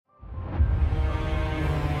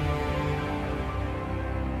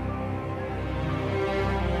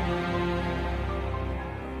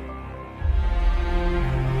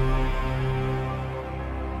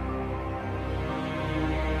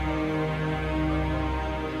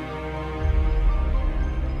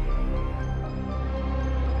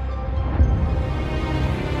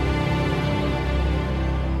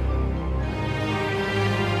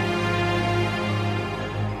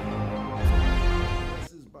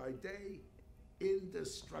by day,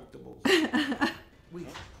 indestructible. Wait,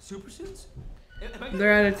 super suits?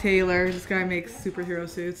 They're at a tailor. This guy makes superhero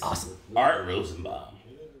suits. Awesome. Art Rosenbaum.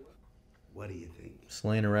 What do you think?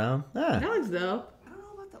 Slaying around? Ah. That looks dope. I don't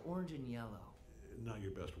know about the orange and yellow. Not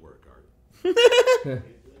your best work, Art.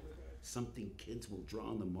 Something kids will draw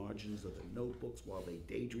on the margins of the notebooks while they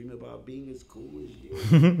daydream about being as cool as you.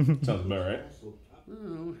 Sounds about right.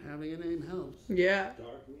 Oh, having a name helps. Yeah.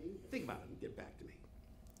 Think about it and get back to me.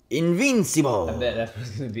 Invincible. I bet that's what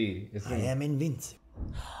it's gonna be. I am invincible.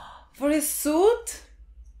 For his suit?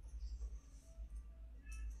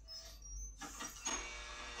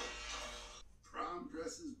 Prom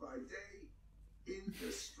dresses by day,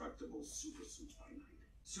 indestructible super suits by night.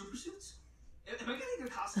 Super suits? Am I getting a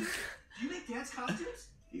costume? Do you make dance costumes?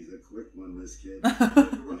 He's a quick one, this kid.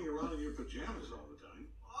 You're running around in your pajamas all the time.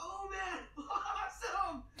 Oh man,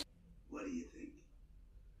 awesome! What do you think?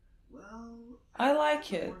 Well, I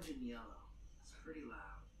like it. orange and yellow. It's pretty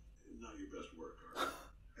loud. Not your best work, Art.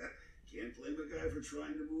 Can't blame a guy for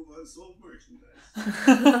trying to move unsold merchandise.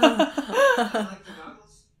 I like the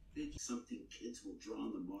goggles. Something kids will draw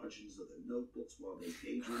on the margins of the notebooks while they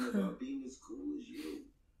daydream about being as cool as you.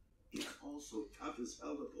 It's also tough as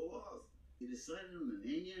hell to pull off. You decided on the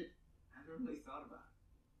name yet? I haven't really thought about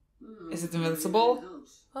it. Is it Invincible?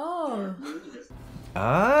 Oh.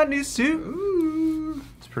 Ah, new suit. Ooh.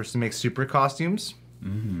 This person makes super costumes.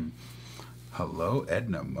 Hello,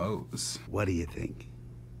 Edna Mose. What do you think?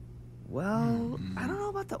 Well, I don't know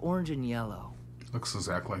about the orange and yellow. Looks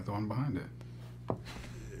exactly like the one behind it.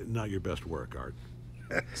 Not your best work, Art.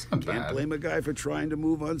 It's not Can't bad. blame a guy for trying to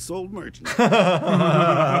move unsold merchandise.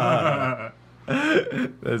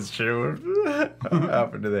 That's true. How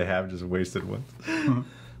often do they have just wasted ones?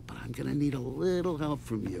 But I'm gonna need a little help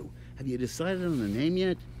from you. Have you decided on the name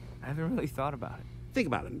yet? I haven't really thought about it. Think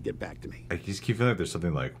about it and get back to me. I just keep feeling like there's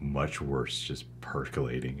something like much worse just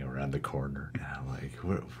percolating around the corner. And I'm like,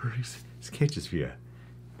 this can't just be a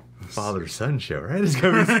father-son show, right?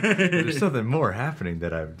 There's something more happening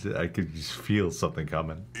that I could just feel something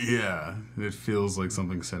coming. Yeah, it feels like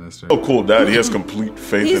something sinister. Oh, cool, Dad. He has complete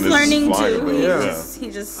faith in his learning flying too. ability. He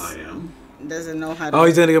just doesn't know how to. Oh,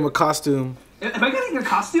 he's gonna give him a costume. Am I getting a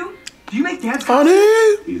costume? Do you make dance Honey,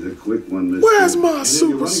 costumes? He's a quick one, this where's kid. my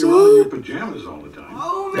super You're suit? running around in your pajamas all the time.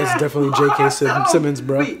 Oh man, That's definitely J.K. Simmons,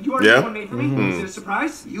 bro. Wait, you already Yeah? have one made for me? Is it a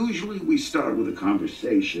surprise? Usually we start with a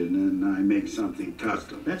conversation and I make something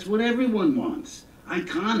custom. That's what everyone wants.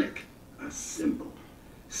 Iconic. A symbol.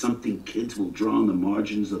 Something kids will draw on the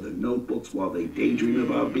margins of the notebooks while they daydream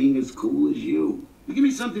about being as cool as you. You give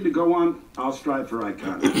me something to go on, I'll strive for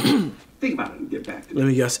iconic. Think about it and get back to me. Let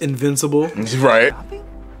me guess, Invincible. Right.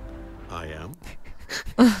 I am.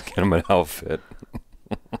 Get him an outfit.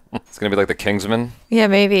 It's gonna be like the Kingsman. Yeah,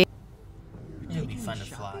 maybe. It'll be fun to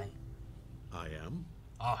fly. I am.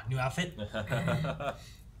 Oh, new outfit?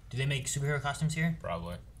 Do they make superhero costumes here?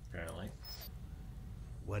 Probably. Apparently.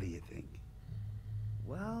 What do you think?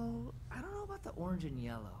 Well, I don't know about the orange and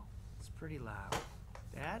yellow. It's pretty loud.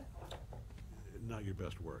 Dad? Not your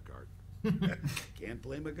best work, Art. Can't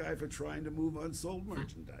blame a guy for trying to move unsold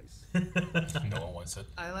merchandise. No one wants it.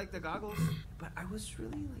 I like the goggles, but I was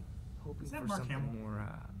really like hoping for something more,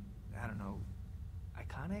 I don't know,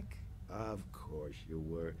 iconic. Of course you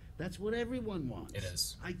were. That's what everyone wants. It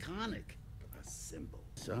is. Iconic. A symbol.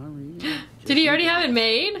 Sorry. Did he already have it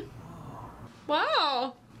made?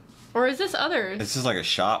 Wow. Or is this others? This is like a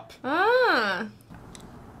shop. Ah.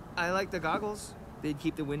 I like the goggles. They'd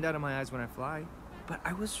keep the wind out of my eyes when I fly. But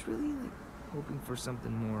I was really like hoping for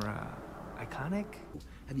something more iconic.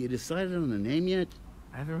 Have you decided on the name yet?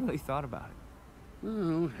 I haven't really thought about it.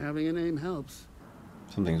 Oh, having a name helps.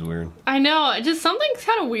 Something's weird. I know. Just something's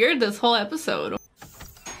kind of weird this whole episode.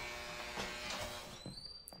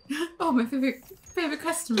 Oh, my favorite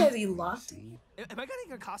customer. Is he lost? Am I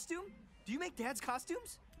getting a costume? Do you make dad's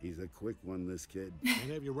costumes? He's a quick one, this kid.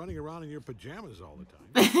 And have you running around in your pajamas all the time.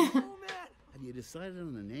 Oh man! Have you decided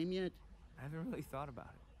on the name yet? I haven't really thought about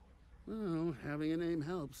it. Oh, having a name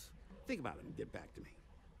helps. Think about it and get back to me.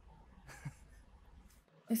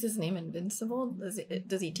 Is his name Invincible?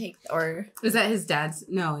 Does he take, or is that his dad's?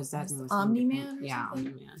 No, his dad's name was OMNI-MAN. Yeah,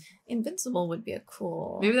 OMNI-MAN. Invincible would be a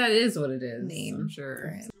cool. Maybe that is what it is. Name, I'm sure.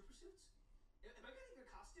 Am I getting a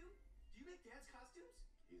costume? Do you make dad's costumes?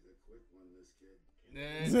 He's a quick one, this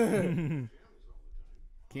kid.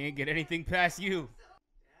 Can't get anything past you.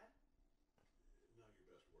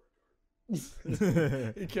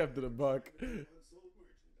 He kept it a buck.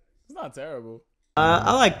 It's not terrible.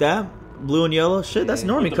 I like that. Blue and yellow. Shit, that's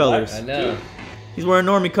normie colors. I know. He's wearing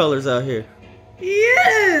normie colors out here.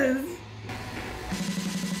 Yes!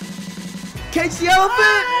 Catch the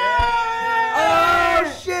elephant!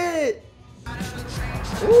 Oh shit!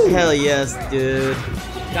 Hell yes, dude.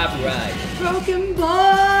 Copyright. Broken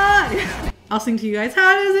boy. I'll sing to you guys.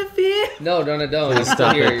 How does it feel? No, don't. Please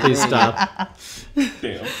stop it. Please stop.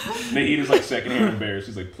 Damn. Nate is like secondhand embarrassed.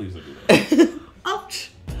 He's like, please don't do that.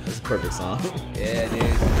 Ouch. That's a perfect song. Yeah, dude.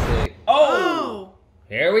 Sick. Oh.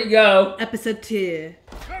 Here we go. Episode 2.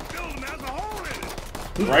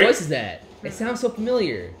 Whose Right? voice is that? It sounds so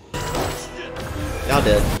familiar. Y'all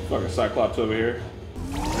dead. Fucking Cyclops over here.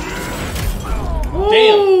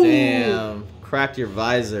 Damn. Damn. Cracked your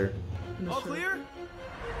visor. All clear?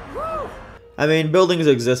 I mean, buildings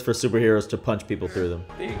exist for superheroes to punch people through them.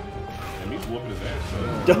 Damn. And he's whooping his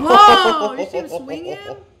ass. So. Whoa! You see him swing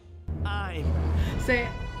him? I'm. Say.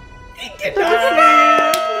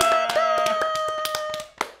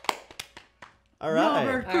 All right.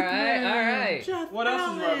 Robert All right. Jeff What else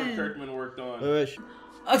has Robert Allen. Kirkman worked on? Wait.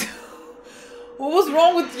 What was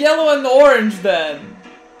wrong with yellow and orange then?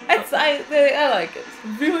 It's I like it.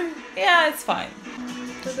 Really? Yeah, it's fine.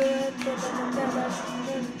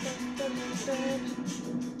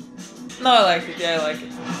 No, I like it. Yeah, I like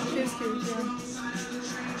it. She's cute. Yeah.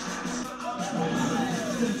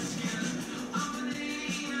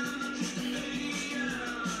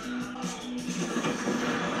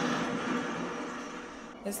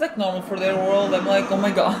 It's like normal for their world. I'm like, oh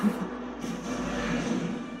my god.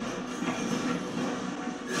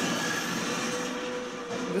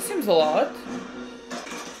 This seems a lot.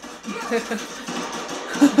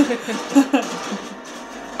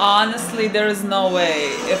 Honestly, there is no way.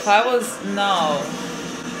 If I was... No.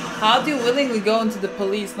 How do you willingly go into the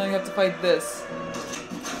police knowing you have to fight this?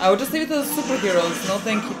 I would just leave it to the superheroes. No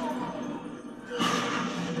thank you.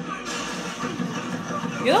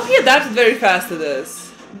 You know, he adapted very fast to this.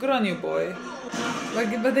 Good on you, boy.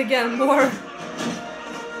 Like, but again, more.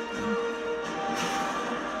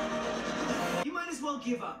 You might as well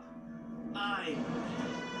give up. I'm.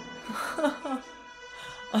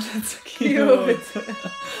 Oh, that's cute.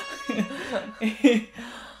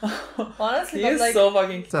 Honestly, He is like, so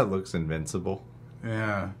fucking. That looks invincible.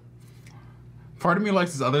 Yeah. Part of me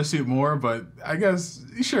likes his other suit more, but I guess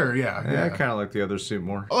sure, yeah. Yeah, I kind of like the other suit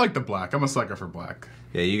more. I like the black. I'm a sucker for black.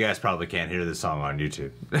 Yeah, you guys probably can't hear this song on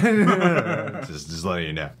YouTube. just letting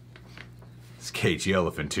you know. It's Cagey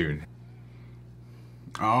Elephant tune.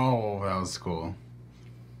 Oh, that was cool.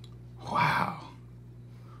 Wow.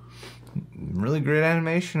 Really great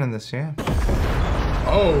animation in this, yeah.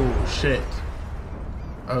 Oh shit.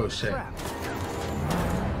 Oh shit.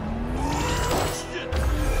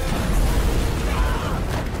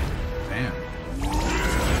 Damn.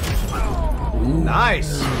 Ooh.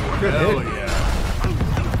 Nice. Good Hell hit. yeah.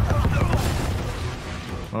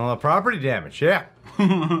 Well, property damage, yeah.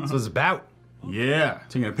 That's what it's about. Yeah.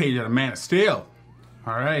 Taking a page out of Man of Steel.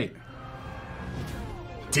 All right.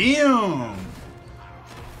 Damn.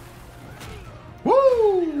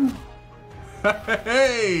 Woo!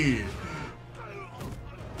 Hey!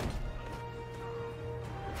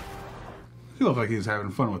 He looked like he was having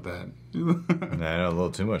fun with that. Nah, a little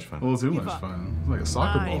too much fun. A little too much fun. It's like a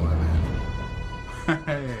soccer ball, that man.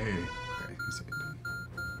 Hey! Okay, he's saying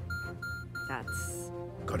That's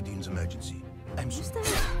Guardian's emergency. I'm just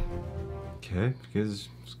Okay, because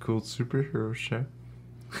it's a cool superhero show.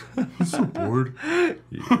 I'm so bored.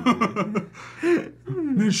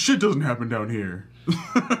 This shit doesn't happen down here.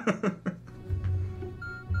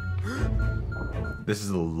 This is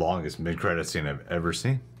the longest mid-credit scene I've ever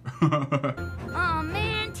seen. Oh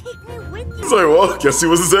man, take me with you. He's like, well, guess he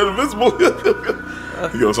was invincible.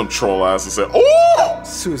 He goes some troll ass and said, oh!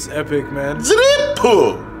 This was epic, man.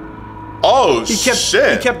 Oh,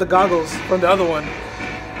 shit. He kept the goggles from the other one.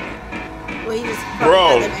 Well, he just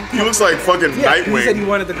Bro, he looks like fucking Yeah, he said he Nightwing.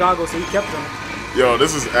 wanted the goggles, so he kept them. Yo,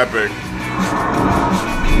 this is epic.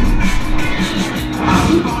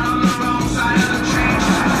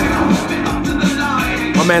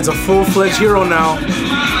 My man's a full-fledged hero now.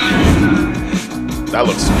 That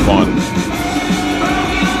looks fun.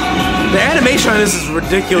 The animation on this is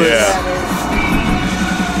ridiculous.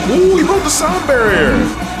 Yeah. Ooh, he broke the sound barrier.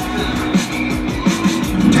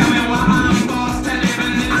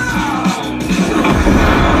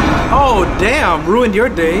 Oh, damn. Ruined your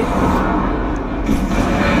day.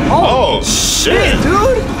 Oh, shit.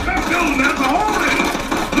 Dude.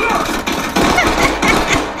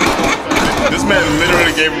 This man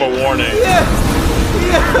literally gave him a warning. Yeah.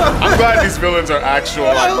 I'm glad these villains are actual,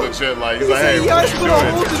 like, legit. Like, he's like, hey, what are you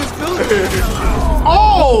doing?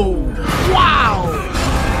 Oh! Wow!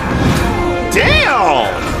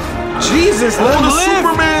 Damn! Jesus, let him live!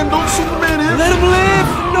 Superman! Don't Superman him! Let him live!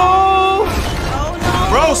 No!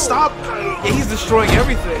 Bro, stop! Yeah, he's destroying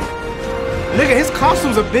everything. Nigga, his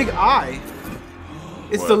costume's a big eye.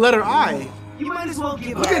 It's the letter I. You might as well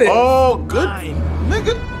give Look at it. Oh, good.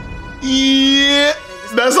 Nigga. Yeah.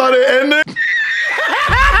 That's how they end it. Wait,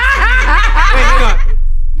 hang on.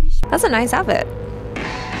 That's a nice outfit.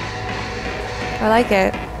 I like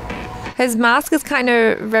it. His mask is kind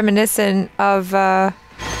of reminiscent of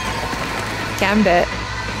Gambit.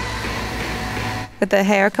 With the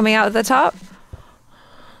hair coming out at the top.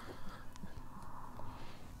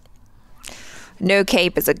 No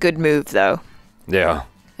cape is a good move, though. Yeah.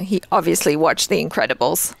 He obviously watched The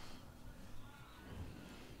Incredibles.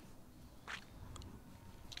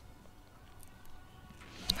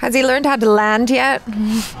 Has he learned how to land yet?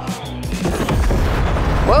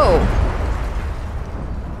 Whoa.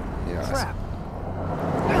 Yeah.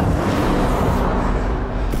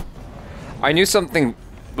 I knew something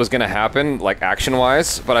was gonna happen, like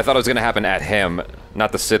action-wise, but I thought it was gonna happen at him,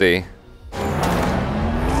 not the city.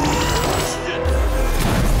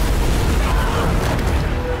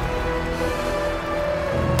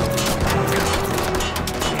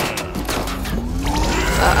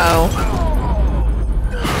 Oh,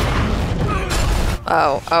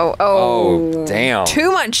 Oh, damn.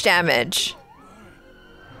 Too much damage.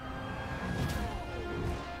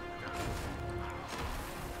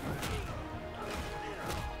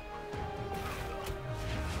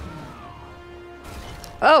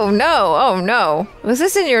 Oh no, oh no. Was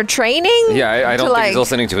this in your training? Yeah, I don't think he's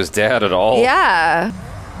listening to his dad at all. Yeah.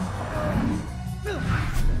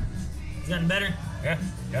 He's gotten better? Yeah,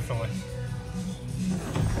 definitely.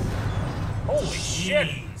 Holy shit!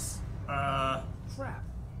 Crap.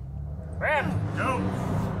 Crap! No!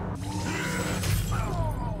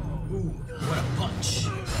 Ooh, what a punch.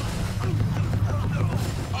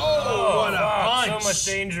 Oh, what a punch! So much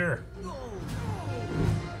danger.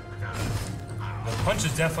 The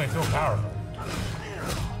punches definitely feel powerful.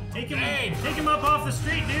 Take him up off the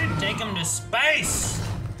street, dude! Take him to space!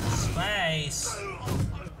 Space.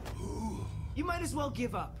 You might as well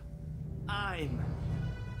give up. I'm...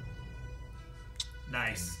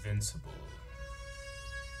 Nice. Invincible.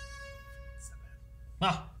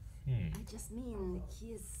 I just mean he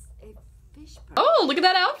is a fish person. Oh, look at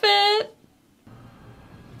that outfit.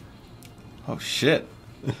 Oh shit.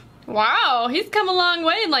 Wow, he's come a long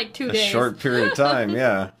way in like 2 A days. short period of time,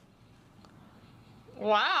 yeah.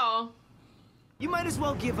 Wow. You might as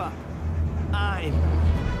well give up. I'm...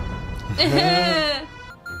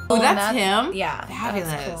 Oh, that's him? Yeah. Fabulous.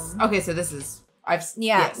 That's cool. Okay, so this is...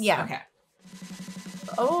 Yeah, yes, yeah. Okay.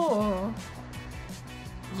 Oh.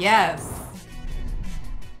 Yes.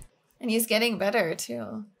 And he's getting better,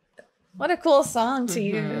 too. What a cool song to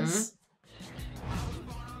use.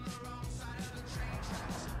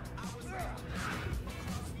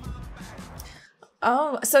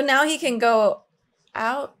 Oh, so now he can go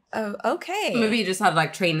out of... Okay. Maybe he just had to,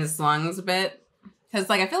 like, train his lungs a bit. Because,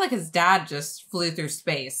 like, I feel like his dad just flew through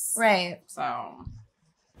space. Right. So...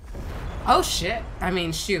 Oh, shit. I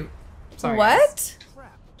mean, shoot. Sorry, What?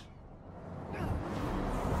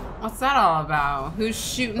 What's that all about? Who's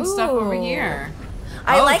shooting stuff over Ooh. here?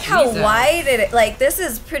 I Oh, like how Jesus. wide it... Like, this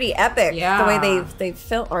is pretty epic. Yeah. The way they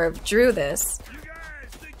filmed or drew this.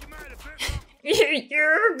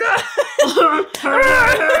 You're good.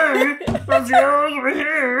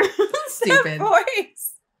 Stupid.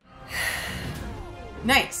 Voice.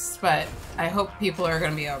 Nice, but I hope people are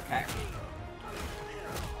gonna be okay.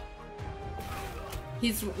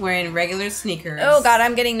 He's wearing regular sneakers. Oh god,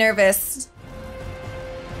 I'm getting nervous.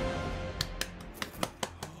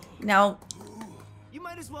 Now. You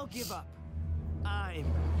might as well give up. I'm...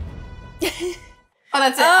 Oh,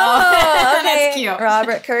 that's it. Oh, okay. That's cute.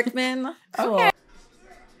 Robert Kirkman. Cool. Okay.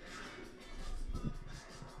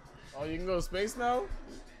 Oh, you can go to space now?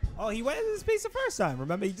 Oh, he went into space the first time.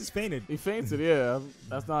 Remember, he just fainted. He fainted, yeah.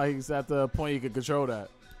 That's not he's at the point he could control that.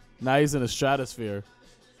 Now he's in the stratosphere.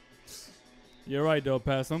 You're right, though,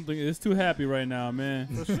 Pat. Something is too happy right now, man.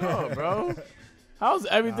 For sure, bro. How's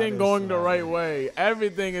everything going the right way?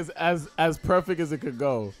 Everything is as perfect as it could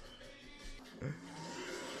go.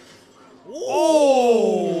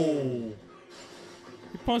 Oh!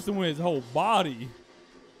 He punched him with his whole body.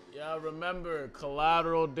 Yeah, remember,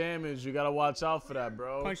 collateral damage. You gotta watch out for that,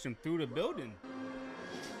 bro. Punched him through the building.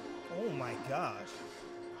 Oh my gosh.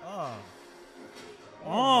 Oh.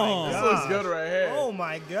 Oh. This looks good right here. Oh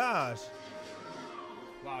my gosh.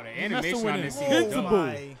 Wow, the He animation on this scene is Oh dope.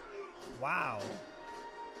 my. Wow.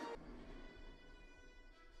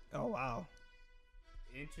 Oh wow.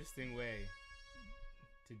 Interesting way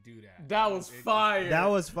to do that. That was fire. That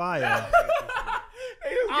was fire.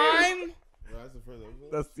 I'm... That's the first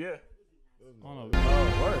episode? That's, yeah. Oh,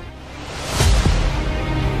 Oh, work.